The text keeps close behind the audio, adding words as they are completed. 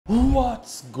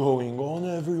What's going on,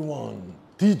 everyone?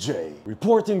 DJ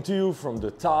reporting to you from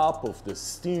the top of the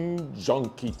Steam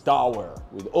Junkie Tower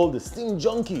with all the Steam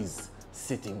Junkies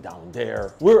sitting down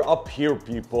there. We're up here,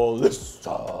 people.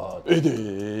 Listen, it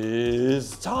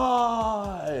is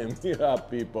time. Yeah,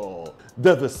 people.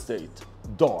 Devastate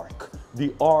Dark, the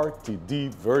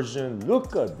RTD version.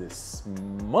 Look at this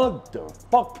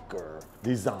motherfucker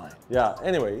design. Yeah,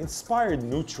 anyway, Inspired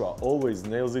Nutra always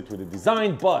nails it with the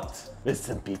design, but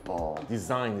listen, people,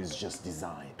 design is just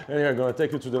design. Anyway, I'm gonna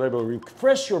take you to the label,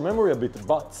 refresh your memory a bit.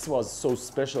 What was so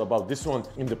special about this one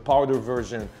in the powder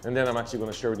version, and then I'm actually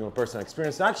gonna share with you my personal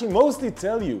experience. I actually mostly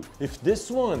tell you if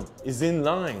this one is in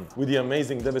line with the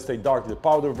amazing Devastate Dark, the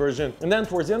powder version, and then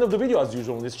towards the end of the video, as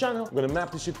usual on this channel, I'm gonna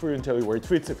map this shit for you and tell you where it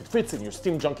fits, if it fits in your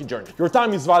Steam Junkie journey. Your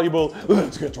time is valuable.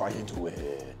 Let's get right into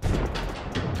it.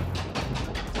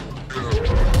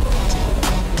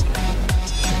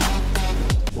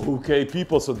 Okay,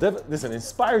 people, so listen,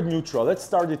 Inspired Nutra, let's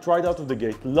start it right out of the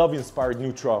gate. Love Inspired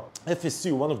Nutra.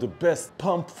 FSU, one of the best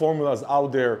pump formulas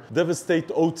out there. Devastate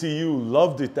OTU,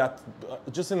 loved it.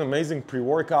 Just an amazing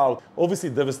pre-workout.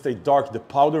 Obviously, Devastate Dark, the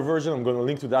powder version. I'm going to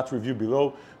link to that review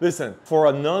below. Listen, for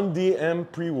a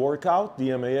non-DM pre-workout,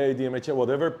 DMAA, DMHA,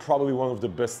 whatever, probably one of the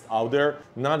best out there.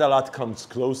 Not a lot comes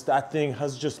close. That thing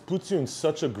has just puts you in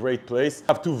such a great place.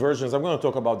 I have two versions. I'm going to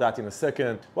talk about that in a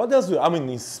second. What else? I mean,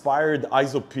 Inspired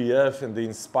ISO-PF and the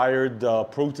Inspired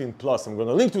Protein Plus. I'm going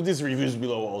to link to these reviews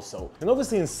below also. And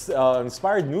obviously,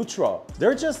 Inspired Nutra.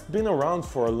 They're just been around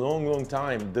for a long, long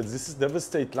time. This is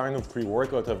Devastate line of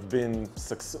pre-workout have been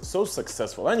so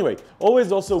successful. Anyway,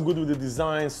 always also good with the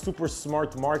design, super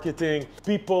smart marketing.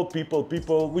 People,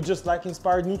 we just like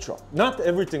Inspired Nutra. Not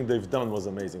everything they've done was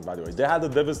amazing, by the way. They had a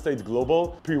Devastate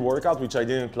Global pre-workout, which I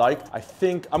didn't like. I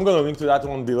think, I'm going to link to that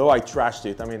one below. I trashed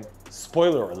it. I mean,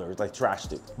 spoiler alert, I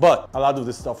trashed it. But a lot of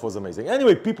this stuff was amazing.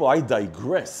 Anyway, people, I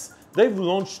digress. They've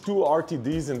launched two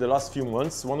RTDs in the last few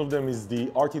months. One of them is the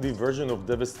RTD version of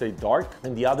Devastate Dark,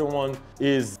 and the other one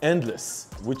is Endless,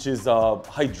 which is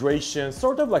hydration,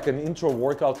 sort of like an intro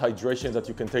workout hydration that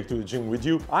you can take to the gym with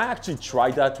you. I actually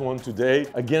tried that one today.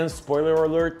 Again, spoiler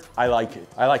alert, I like it.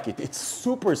 I like it. It's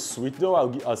super sweet though,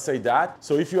 I'll say that.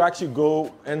 So if you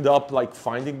actually end up like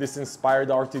finding this Inspired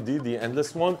RTD, the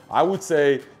Endless one, I would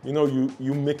say, you know,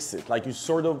 you mix it. Like you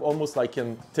sort of almost like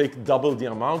can take double the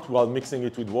amount while mixing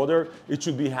it with water. It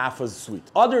should be half as sweet.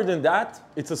 Other than that,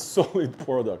 it's a solid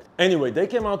product. Anyway, they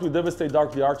came out with Devastate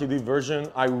Dark, the RTD version.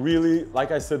 I really,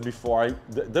 like I said before,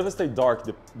 Devastate Dark,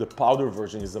 the powder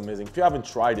version is amazing. If you haven't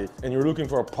tried it and you're looking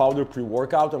for a powder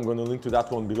pre-workout, I'm going to link to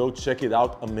that one below. Check it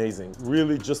out. Amazing.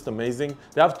 Really just amazing.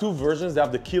 They have two versions. They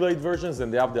have the chelate versions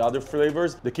and they have the other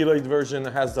flavors. The chelate version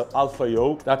has the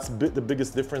alpha-O. That's the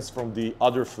biggest difference from the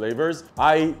other flavors.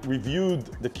 I reviewed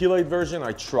the chelate version.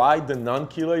 I tried the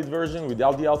non-chelate version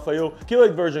without the alpha-O.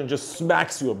 Chelate version just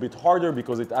smacks you a bit harder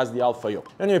because it has the alpha-O.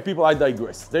 Anyway, people, I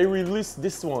digress. They released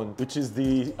this one, which is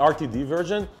the RTD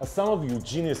version. As some of you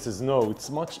geniuses know, it's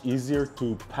much easier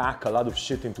to pack a lot of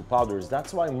shit into powders.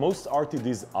 That's why most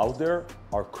RTDs out there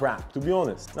are crap, to be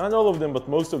honest. Not all of them, but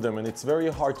most of them, and it's very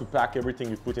hard to pack everything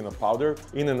you put in a powder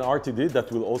in an RTD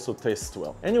that will also taste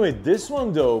well. Anyway, this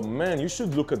one though, man, you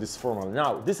should look at this formula.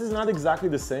 Now, this is not exactly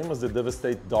the same as the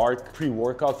Devastate Dark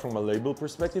pre-workout from a label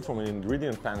perspective, from an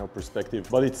ingredient panel perspective,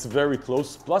 but it's very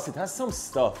close. Plus, it has some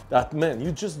stuff that, man,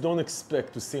 you just don't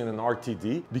expect to see in an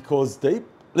RTD because they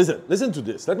Listen to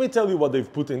this. Let me tell you what they've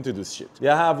put into this shit. They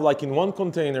have, like, in one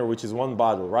container, which is one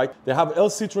bottle, right? They have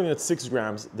L-citrulline at 6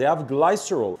 grams. They have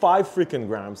glycerol, 5 freaking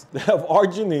grams. They have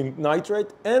arginine nitrate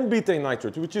and betaine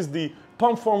nitrate, which is the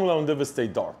pump formula on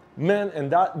Devastate Dark. Man,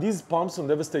 and these pumps on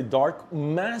Devastate Dark,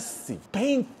 massive,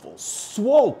 painful,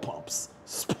 swole pumps.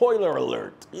 Spoiler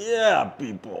alert. Yeah,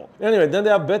 people. Anyway, then they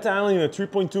have beta-alanine at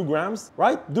 3.2 grams,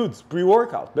 right? Dudes,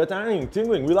 pre-workout, beta-alanine,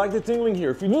 tingling. We like the tingling here.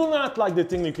 If you do not like the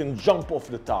tingling, you can jump off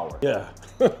the tower. Yeah.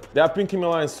 They have pink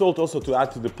Himalayan salt also to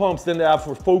add to the pumps. Then they have,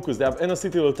 for focus, they have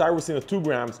N-acetyl-tyrosine at 2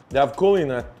 grams. They have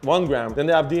choline at 1 gram. Then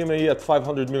they have DMAE at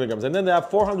 500 milligrams. And then they have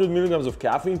 400 milligrams of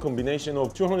caffeine, combination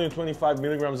of 225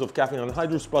 milligrams of caffeine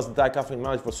anhydrous plus dicaffeine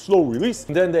malate for slow release.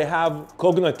 And then they have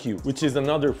Cognate Q, which is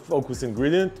another focus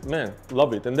ingredient. Man,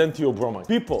 love it. And then theobromine.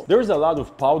 People, there's a lot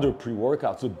of powder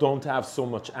pre-workouts that don't have so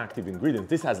much active ingredients.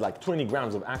 This has like 20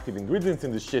 grams of active ingredients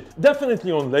in this shit.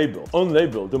 Definitely on label. On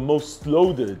label, the most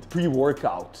loaded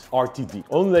pre-workout RTD.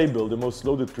 On label, the most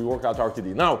loaded pre-workout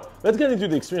RTD. Now, let's get into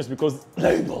the experience because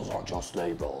labels are just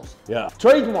labels. Yeah.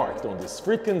 Trademarked on this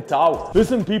freaking tower.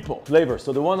 Listen, people, flavor.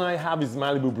 So the one I have is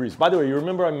Malibu Breeze. By the way, you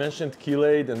remember I mentioned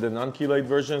chelate and the non-chelate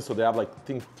version. So they have like, I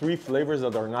think, 3 flavors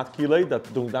that are not chelate,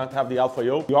 that do not have the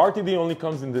alpha-O. The RTD only only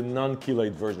comes in the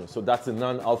non-chelate version. So that's the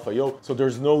non-alpha yo. So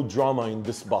there's no drama in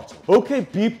this bottle. Okay,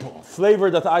 people, flavor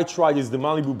that I tried is the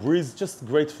Malibu Breeze. Just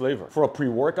great flavor. For a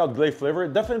pre-workout, great flavor.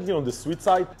 Definitely on the sweet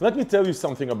side. Let me tell you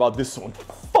something about this one.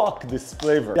 Fuck this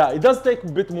flavor. Yeah, it does take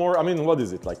a bit more. I mean, what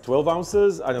is it? Like 12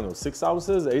 ounces? I don't know, 6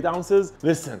 ounces, 8 ounces?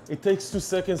 Listen, it takes 2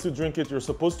 seconds to drink it. You're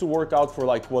supposed to work out for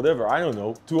like whatever, I don't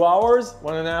know, 2 hours,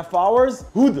 1.5 hours?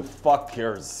 Who the fuck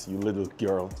cares, you little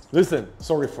girl? Listen,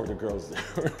 sorry for the girls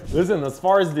there. Listen, as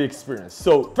far as the experience.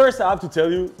 So first I have to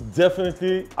tell you,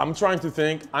 definitely, I'm trying to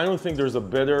think, I don't think there's a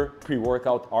better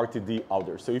pre-workout RTD out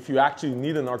there. So if you actually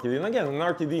need an RTD, and again, an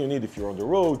RTD you need if you're on the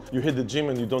road, you hit the gym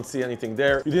and you don't see anything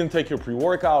there, you didn't take your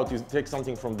pre-workout, you take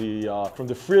something from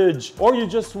the fridge, or you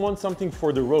just want something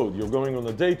for the road. You're going on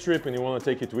a day trip and you want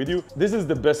to take it with you. This is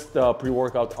the best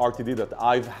pre-workout RTD that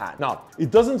I've had. Now,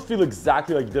 it doesn't feel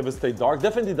exactly like DVST8 Dark.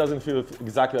 Definitely doesn't feel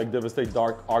exactly like DVST8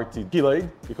 Dark RTD chelate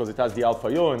because it has the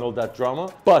alpha yo and all that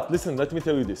drama. But listen, let me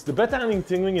tell you this. The beta-alanine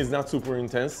tingling is not super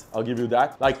intense. I'll give you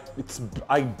that. Like,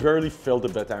 I barely felt the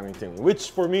beta-alanine tingling,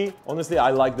 which for me, honestly,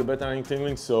 I like the beta-alanine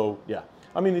tingling, so yeah.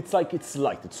 I mean, it's light,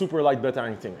 it's super light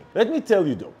beta-alanine tingling. Let me tell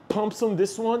you though, pumps on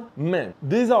this one, man,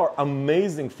 these are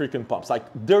amazing freaking pumps. Like,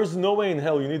 there's no way in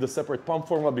hell you need a separate pump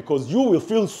formula because you will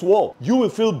feel swole, you will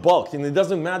feel bulked, and it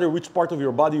doesn't matter which part of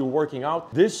your body you're working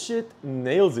out. This shit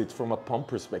nails it from a pump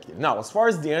perspective. Now, as far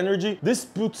as the energy, this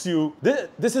puts you,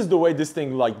 this is the way this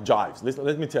thing like jives. Listen,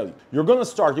 let me tell you, you're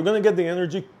gonna get the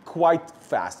energy quite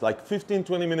fast, like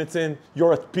 15-20 minutes in,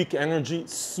 you're at peak energy,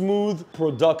 smooth,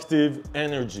 productive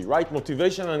energy, right?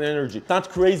 Motivation and energy. Not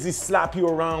crazy, slap you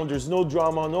around, there's no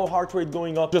drama, no heart rate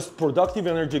going up, just productive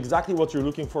energy, exactly what you're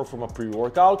looking for from a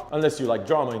pre-workout, unless you like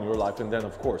drama in your life, and then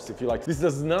of course, if you like, this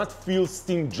does not feel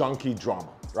steam junkie drama.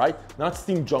 Right? Not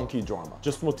steam junkie drama,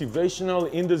 just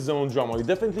motivational, in the zone drama. You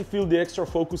definitely feel the extra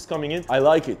focus coming in. I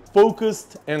like it.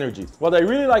 Focused energy. What I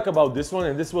really like about this one,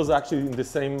 and this was actually in the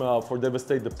same for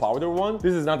DVST8, the powder one.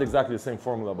 This is not exactly the same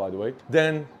formula, by the way.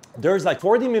 Then there's like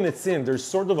 40 minutes in, there's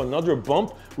sort of another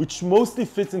bump, which mostly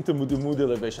fits into the mood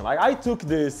elevation. Like, I took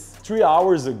this 3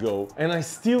 hours ago and I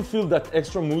still feel that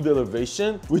extra mood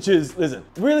elevation, which is, listen,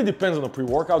 really depends on the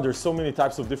pre-workout. There's so many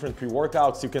types of different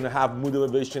pre-workouts. You can have mood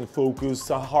elevation, focus,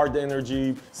 hard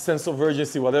energy, sense of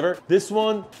urgency, whatever. This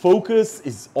one, focus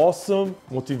is awesome.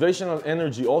 Motivational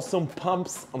energy, awesome.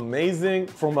 Pumps, amazing.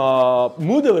 From a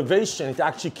mood elevation, it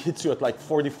actually hits you at like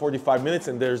 40-45 minutes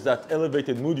and there's that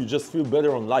elevated mood. You just feel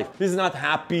better on life. This is not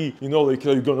happy, you know, like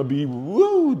you're gonna be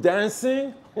woo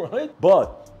dancing, right?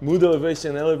 But mood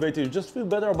elevation, elevated, you just feel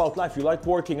better about life. You like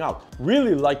working out.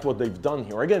 Really like what they've done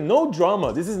here. Again, no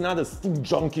drama. This is not a steam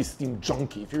junkie.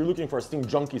 If you're looking for a steam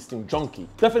junkie,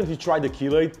 definitely try the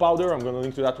chelate powder. I'm gonna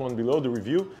link to that one below, the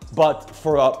review. But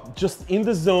for just in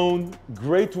the zone,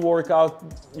 great workout,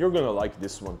 you're gonna like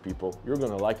this one, people. You're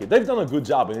gonna like it. They've done a good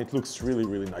job and it looks really,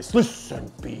 really nice.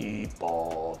 Listen,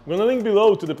 people. I'm gonna link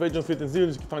below to the page on Fitness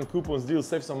Deals. You can find coupons, deals,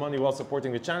 save some money while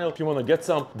supporting the channel. If you wanna get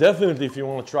some, definitely if you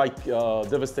wanna try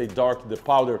DVST8 Dark, the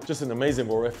powder, just an amazing,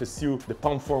 or FSU, the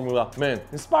pump formula. Man,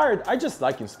 Inspired, I just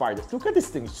like Inspired. Look at this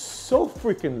thing, so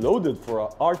freaking loaded for a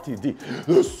RTD.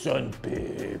 Listen,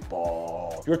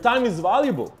 people. Your time is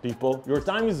valuable, people. Your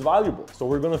time is valuable. So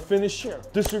we're gonna finish here.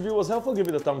 If this review was helpful, give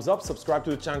it a thumbs up, subscribe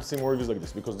to the channel to see more reviews like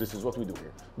this, because this is what we do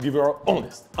here. We give you our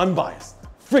honest, unbiased,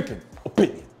 freaking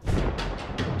opinion.